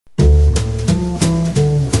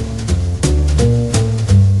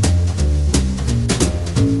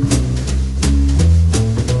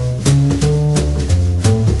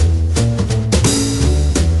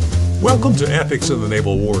to Ethics in the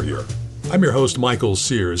Naval Warrior. I'm your host, Michael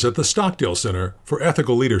Sears, at the Stockdale Center for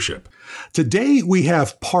Ethical Leadership. Today, we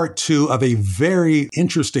have part two of a very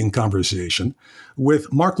interesting conversation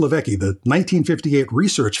with Mark Levecki, the 1958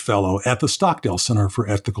 Research Fellow at the Stockdale Center for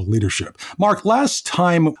Ethical Leadership. Mark, last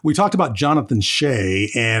time we talked about Jonathan Shay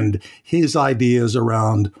and his ideas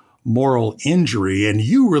around moral injury, and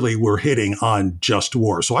you really were hitting on just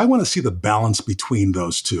war. So I want to see the balance between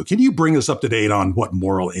those two. Can you bring us up to date on what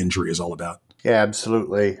moral injury is all about? Yeah,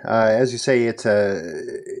 absolutely. As you say, it's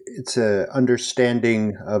a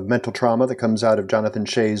understanding of mental trauma that comes out of Jonathan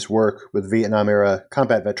Shay's work with Vietnam-era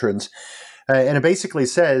combat veterans. And it basically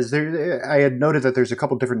says, I had noted that there's a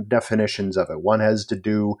couple different definitions of it. One has to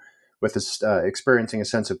do with this, experiencing a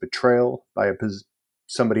sense of betrayal by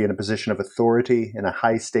somebody in a position of authority in a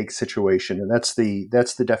high-stakes situation. And that's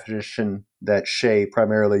the definition that Shay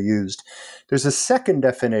primarily used. There's a second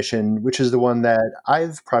definition, which is the one that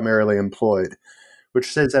I've primarily employed,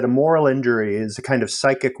 which says that a moral injury is a kind of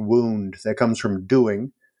psychic wound that comes from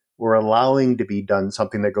doing or allowing to be done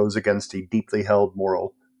something that goes against a deeply held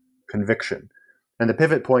moral conviction. And the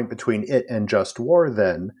pivot point between it and just war,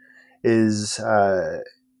 then, is,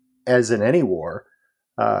 as in any war,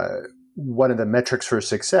 one of the metrics for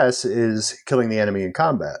success is killing the enemy in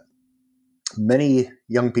combat. Many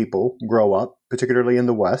young people grow up, particularly in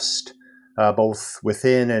the West, both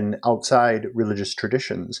within and outside religious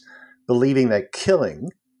traditions, believing that killing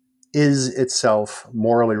is itself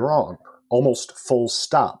morally wrong, almost full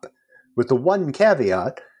stop, with the one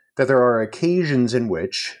caveat that there are occasions in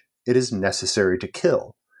which it is necessary to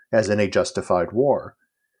kill, as in a justified war.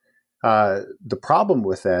 The problem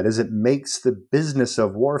with that is it makes the business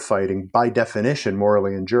of warfighting, by definition,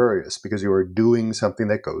 morally injurious, because you are doing something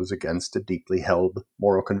that goes against a deeply held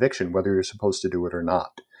moral conviction, whether you're supposed to do it or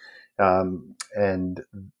not. And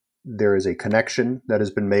there is a connection that has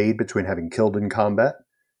been made between having killed in combat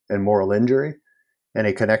and moral injury, and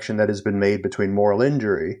a connection that has been made between moral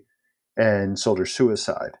injury and soldier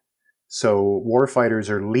suicide. So warfighters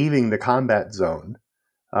are leaving the combat zone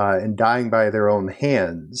and dying by their own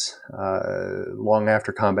hands long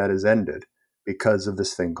after combat is ended because of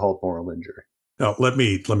this thing called moral injury. Now, let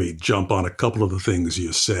me jump on a couple of the things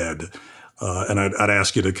you said, and I'd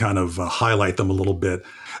ask you to kind of highlight them a little bit.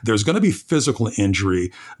 There's going to be physical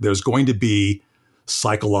injury. There's going to be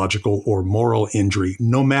psychological or moral injury,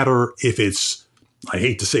 no matter if it's, I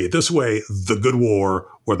hate to say it this way, the good war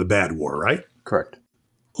or the bad war, right? Correct.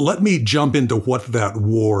 Let me jump into what that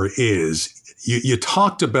war is. You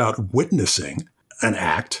talked about witnessing an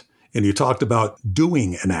act, and you talked about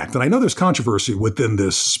doing an act. And I know there's controversy within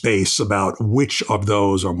this space about which of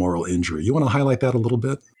those are moral injury. You want to highlight that a little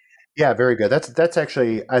bit? Yeah, very good. That's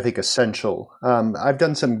actually, I think, essential. I've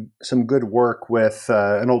done some good work with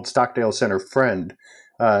an old Stockdale Center friend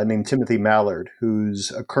named Timothy Mallard,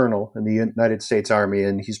 who's a colonel in the United States Army,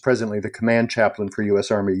 and he's presently the command chaplain for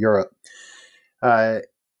U.S. Army Europe.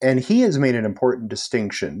 And he has made an important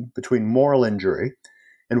distinction between moral injury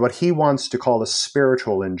and what he wants to call a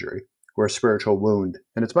spiritual injury or a spiritual wound.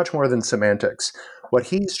 And it's much more than semantics. What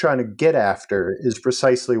he's trying to get after is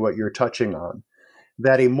precisely what you're touching on,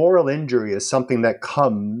 that a moral injury is something that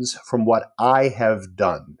comes from what I have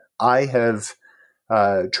done. I have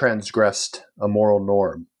transgressed a moral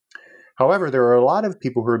norm. However, there are a lot of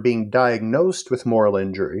people who are being diagnosed with moral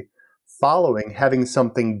injury following having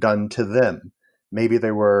something done to them. Maybe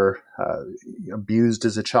they were abused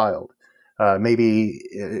as a child. Maybe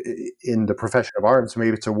in the profession of arms,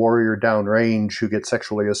 maybe it's a warrior downrange who gets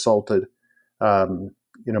sexually assaulted,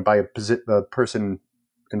 by a person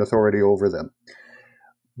in authority over them.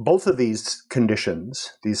 Both of these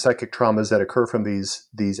conditions, these psychic traumas that occur from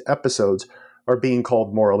these episodes, are being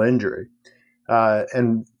called moral injury.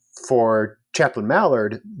 And for Chaplain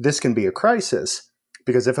Mallard, this can be a crisis.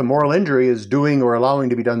 Because if a moral injury is doing or allowing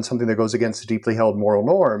to be done something that goes against a deeply held moral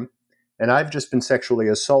norm, and I've just been sexually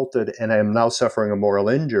assaulted and I am now suffering a moral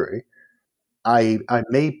injury, I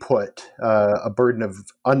may put a burden of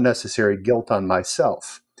unnecessary guilt on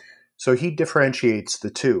myself. So he differentiates the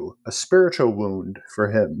two. A spiritual wound for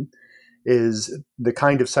him is the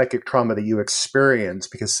kind of psychic trauma that you experience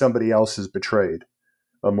because somebody else has betrayed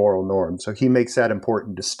a moral norm. So he makes that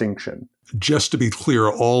important distinction. Just to be clear,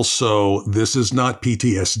 also, this is not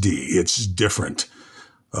PTSD. It's different.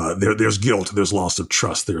 There's guilt, there's loss of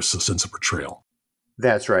trust, there's a sense of betrayal.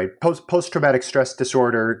 That's right. Post-traumatic stress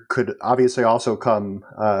disorder could obviously also come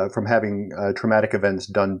from having traumatic events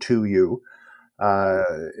done to you.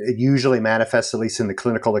 It usually manifests, at least in the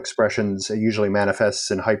clinical expressions, it usually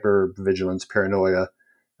manifests in hypervigilance, paranoia,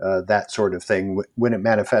 that sort of thing. When it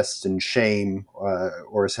manifests in shame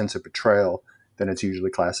or a sense of betrayal, then it's usually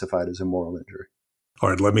classified as a moral injury. All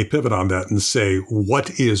right, let me pivot on that and say,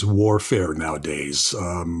 what is warfare nowadays?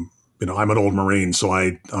 I'm an old Marine, so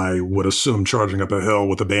I would assume charging up a hill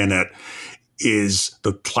with a bayonet is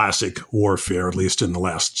the classic warfare, at least in the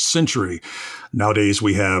last century. Nowadays,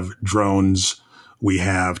 we have drones, we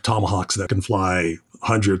have tomahawks that can fly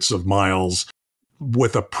hundreds of miles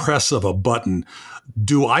with a press of a button.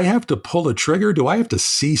 Do I have to pull a trigger? Do I have to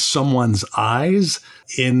see someone's eyes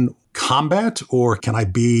in combat, or can I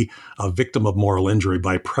be a victim of moral injury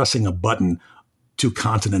by pressing a button 2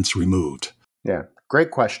 continents removed? Yeah,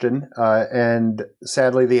 great question. And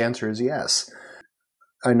sadly, the answer is yes.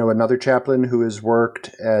 I know another chaplain who has worked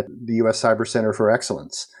at the U.S. Cyber Center for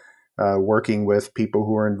Excellence, working with people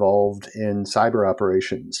who are involved in cyber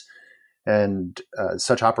operations. And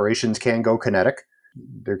such operations can go kinetic.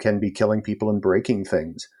 There can be killing people and breaking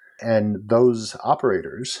things. And those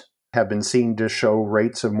operators have been seen to show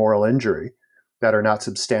rates of moral injury that are not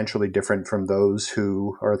substantially different from those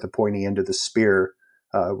who are at the pointy end of the spear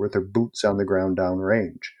with their boots on the ground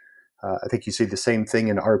downrange. I think you see the same thing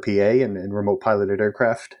in RPA and remote piloted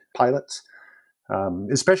aircraft pilots,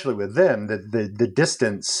 especially with them. The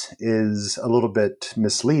distance is a little bit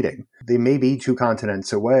misleading. They may be 2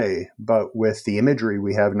 continents away, but with the imagery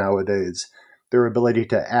we have nowadays, their ability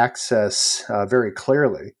to access very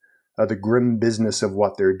clearly the grim business of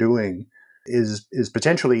what they're doing is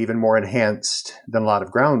potentially even more enhanced than a lot of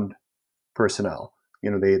ground personnel.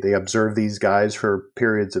 They observe these guys for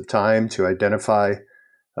periods of time to identify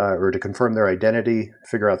or to confirm their identity,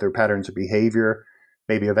 figure out their patterns of behavior.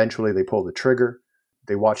 Maybe eventually they pull the trigger.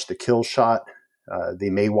 They watch the kill shot. They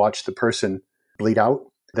may watch the person bleed out.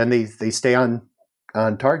 Then they stay on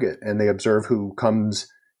target and they observe who comes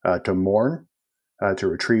to mourn, to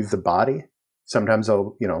retrieve the body. Sometimes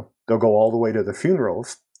they'll go all the way to the funeral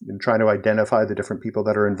and trying to identify the different people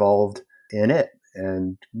that are involved in it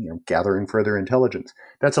and gathering further intelligence.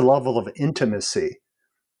 That's a level of intimacy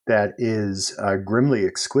that is grimly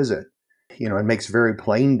exquisite. It makes very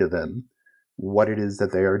plain to them what it is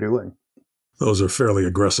that they are doing. Those are fairly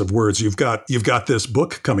aggressive words. You've got this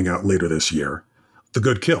book coming out later this year, The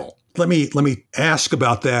Good Kill. Let me ask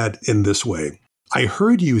about that in this way. I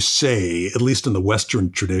heard you say, at least in the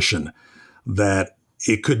Western tradition, that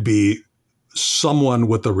it could be someone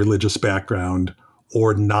with a religious background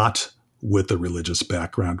or not with a religious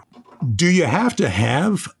background. Do you have to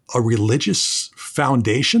have a religious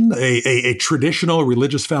foundation, a traditional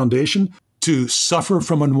religious foundation, to suffer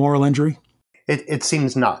from a moral injury? It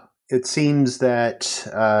seems not. It seems that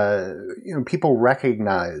people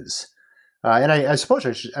recognize, and I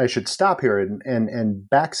suppose I should stop here and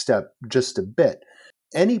backstep just a bit.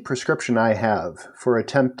 Any prescription I have for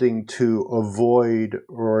attempting to avoid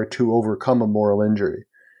or to overcome a moral injury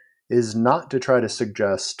is not to try to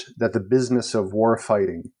suggest that the business of war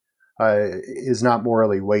fighting is not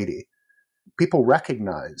morally weighty. People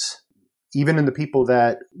recognize, even in the people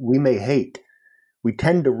that we may hate, we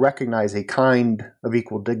tend to recognize a kind of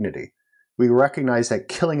equal dignity. We recognize that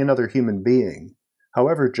killing another human being,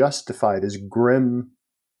 however justified, is grim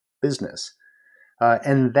business.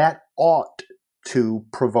 And that ought to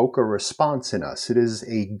provoke a response in us. It is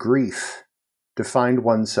a grief to find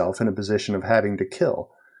oneself in a position of having to kill.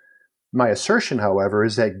 My assertion, however,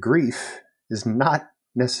 is that grief is not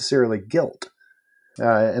necessarily guilt.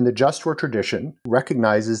 And the just war tradition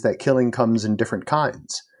recognizes that killing comes in different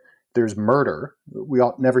kinds. There's murder. We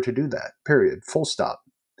ought never to do that, period, full stop.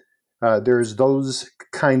 There's those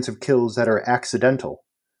kinds of kills that are accidental,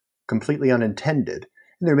 completely unintended.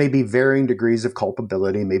 And there may be varying degrees of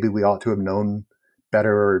culpability. Maybe we ought to have known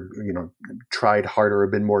better or, tried harder or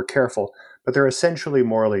been more careful, but they're essentially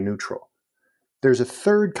morally neutral. There's a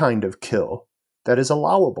third kind of kill that is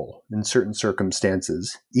allowable in certain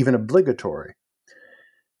circumstances, even obligatory.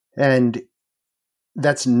 And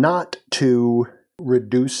that's not to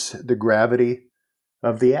reduce the gravity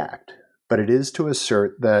of the act, but it is to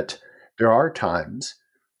assert that there are times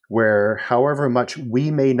where, however much we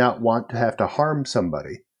may not want to have to harm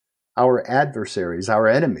somebody, our adversaries, our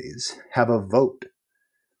enemies, have a vote.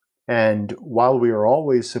 And while we are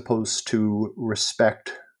always supposed to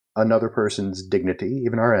respect another person's dignity,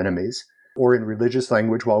 even our enemies, or in religious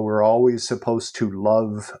language, while we're always supposed to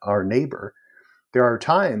love our neighbor, there are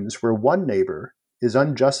times where one neighbor is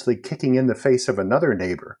unjustly kicking in the face of another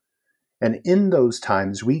neighbor. And in those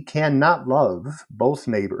times, we cannot love both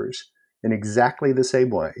neighbors in exactly the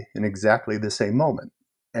same way, in exactly the same moment.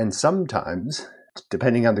 And sometimes,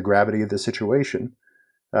 depending on the gravity of the situation,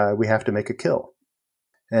 we have to make a kill.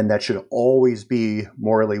 And that should always be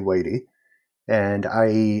morally weighty. And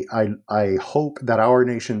I hope that our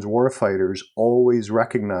nation's warfighters always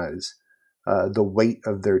recognize the weight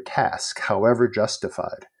of their task, however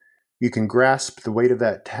justified. You can grasp the weight of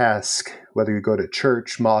that task, whether you go to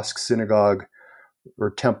church, mosque, synagogue,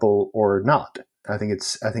 or temple or not. I think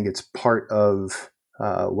it's part of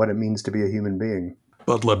what it means to be a human being.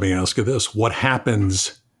 But let me ask you this. What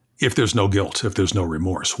happens if there's no guilt, if there's no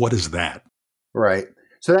remorse? What is that? Right.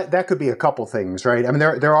 So that could be a couple things, right? I mean,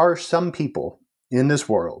 there are some people in this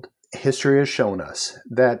world, history has shown us,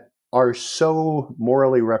 that are so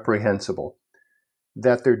morally reprehensible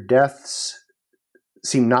that their deaths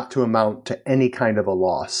seem not to amount to any kind of a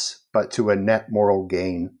loss, but to a net moral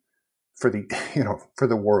gain for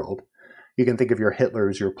the world. You can think of your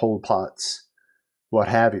Hitlers, your Pol Pots, what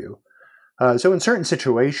have you. So in certain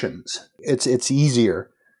situations, it's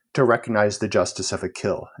easier to recognize the justice of a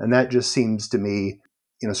kill, and that just seems to me,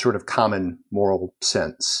 sort of common moral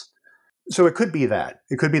sense. So it could be that.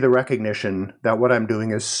 It could be the recognition that what I'm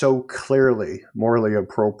doing is so clearly morally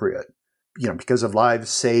appropriate, because of lives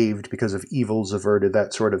saved, because of evils averted,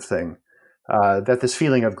 that sort of thing, that this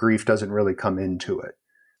feeling of grief doesn't really come into it.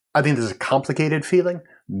 I think there's a complicated feeling.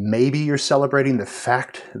 Maybe you're celebrating the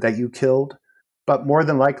fact that you killed, but more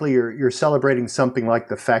than likely you're celebrating something like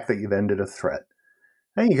the fact that you've ended a threat.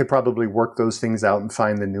 And you could probably work those things out and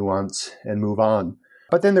find the nuance and move on.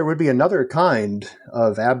 But then there would be another kind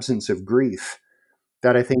of absence of grief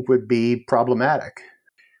that I think would be problematic.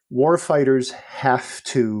 Warfighters have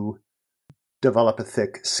to develop a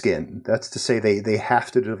thick skin. That's to say they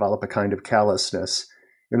have to develop a kind of callousness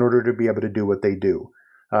in order to be able to do what they do.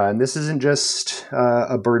 And this isn't just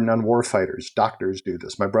a burden on warfighters. Doctors do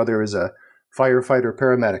this. My brother is a firefighter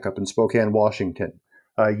paramedic up in Spokane, Washington.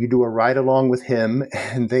 You do a ride along with him,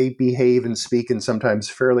 and they behave and speak in sometimes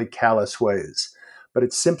fairly callous ways. But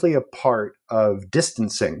it's simply a part of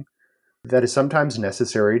distancing that is sometimes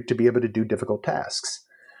necessary to be able to do difficult tasks.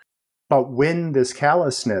 But when this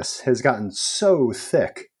callousness has gotten so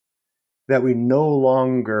thick that we no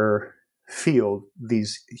longer feel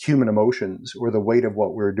these human emotions or the weight of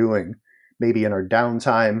what we're doing, maybe in our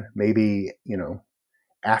downtime, maybe,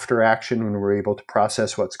 after action when we're able to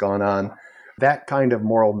process what's gone on, that kind of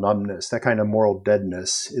moral numbness, that kind of moral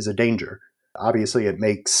deadness is a danger. Obviously, it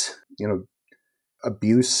makes,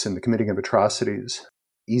 abuse and the committing of atrocities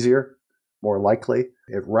easier, more likely.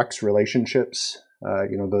 It wrecks relationships,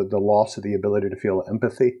 the loss of the ability to feel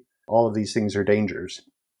empathy. All of these things are dangers.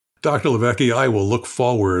 Dr. Levecki, I will look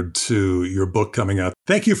forward to your book coming out.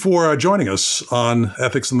 Thank you for joining us on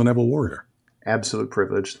Ethics and the Naval Warrior. Absolute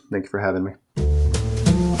privilege. Thank you for having me.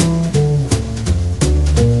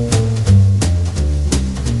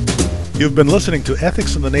 You've been listening to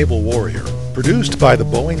Ethics and the Naval Warrior, produced by the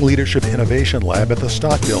Boeing Leadership Innovation Lab at the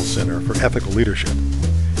Stockdale Center for Ethical Leadership.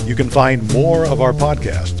 You can find more of our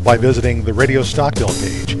podcasts by visiting the Radio Stockdale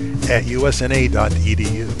page at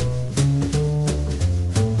usna.edu.